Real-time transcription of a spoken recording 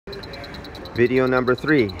Video number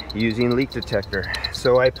 3, using leak detector.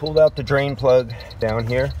 So I pulled out the drain plug down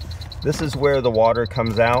here. This is where the water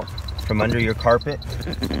comes out from under your carpet.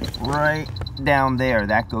 Right down there,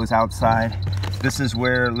 that goes outside. This is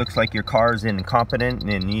where it looks like your car is incompetent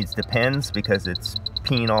and it needs depends because it's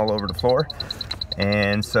peeing all over the floor.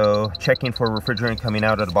 And so checking for refrigerant coming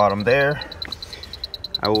out at the bottom there.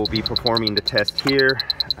 I will be performing the test here.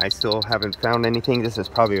 I still haven't found anything. This is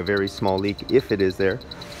probably a very small leak if it is there.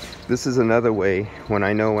 This is another way when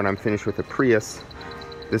I know when I'm finished with the Prius,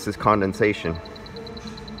 this is condensation.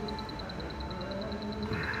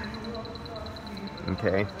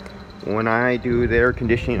 Okay, when I do the air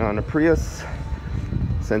conditioning on a Prius,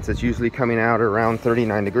 since it's usually coming out around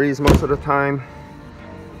 39 degrees most of the time,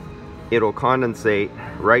 it'll condensate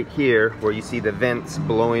right here where you see the vents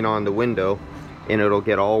blowing on the window, and it'll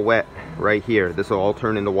get all wet right here. This will all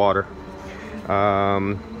turn into water.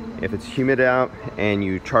 If it's humid out and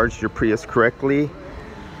you charge your Prius correctly,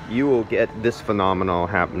 you will get this phenomenon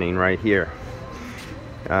happening right here.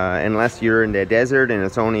 Unless you're in the desert and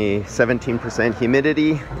it's only 17%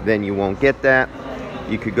 humidity, then you won't get that.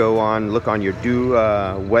 You could go on, look on your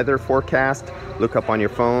weather forecast, look up on your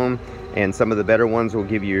phone, and some of the better ones will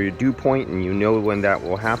give you your dew point and you know when that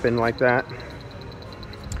will happen like that.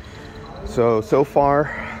 So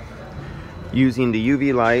far, using the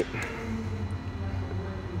UV light,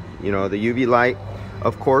 you know, the UV light,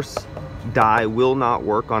 of course, dye will not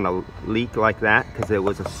work on a leak like that because it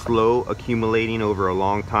was a slow accumulating over a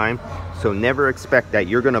long time. So never expect that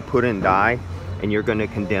you're going to put in dye and you're going to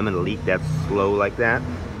condemn a leak that's slow like that.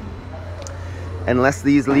 Unless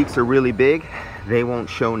these leaks are really big, they won't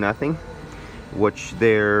show nothing, which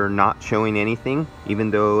they're not showing anything,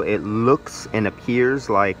 even though it looks and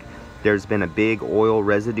appears like there's been a big oil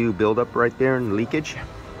residue buildup right there and leakage.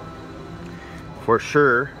 For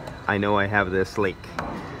sure, I know I have this leak.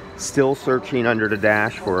 Still searching under the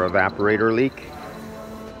dash for evaporator leak.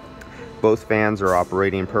 Both fans are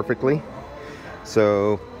operating perfectly.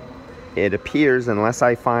 So it appears, unless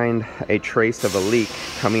I find a trace of a leak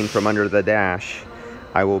coming from under the dash,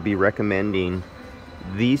 I will be recommending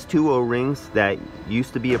these two O-rings that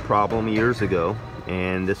used to be a problem years ago,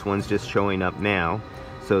 and this one's just showing up now.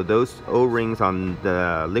 So those O-rings on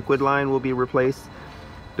the liquid line will be replaced.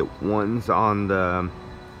 The ones on the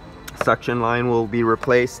suction line will be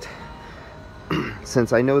replaced.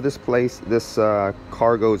 Since I know this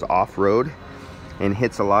car goes off-road and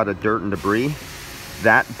hits a lot of dirt and debris,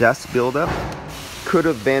 that dust buildup could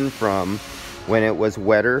have been from when it was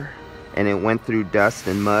wetter and it went through dust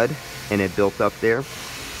and mud and it built up there.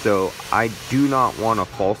 So I do not want to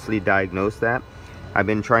falsely diagnose that. I've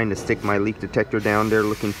been trying to stick my leak detector down there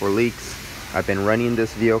looking for leaks. I've been running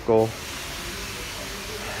this vehicle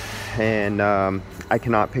and I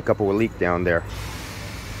cannot pick up a leak down there.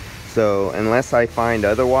 So unless I find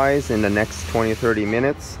otherwise in the next 20 or 30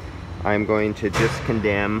 minutes, I'm going to just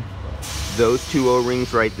condemn those two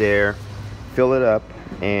O-rings right there, fill it up,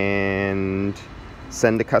 and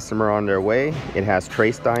send the customer on their way. It has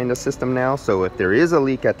trace dye in the system now, so if there is a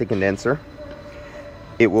leak at the condenser,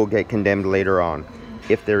 it will get condemned later on.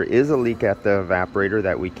 If there is a leak at the evaporator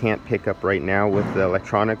that we can't pick up right now with the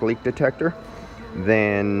electronic leak detector,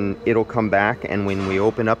 then it'll come back, and when we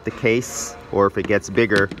open up the case, or if it gets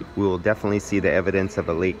bigger, we will definitely see the evidence of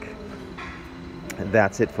a leak.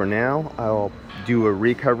 That's it for now. I'll do a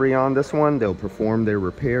recovery on this one. They'll perform their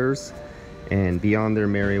repairs and be on their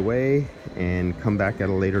merry way and come back at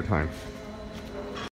a later time.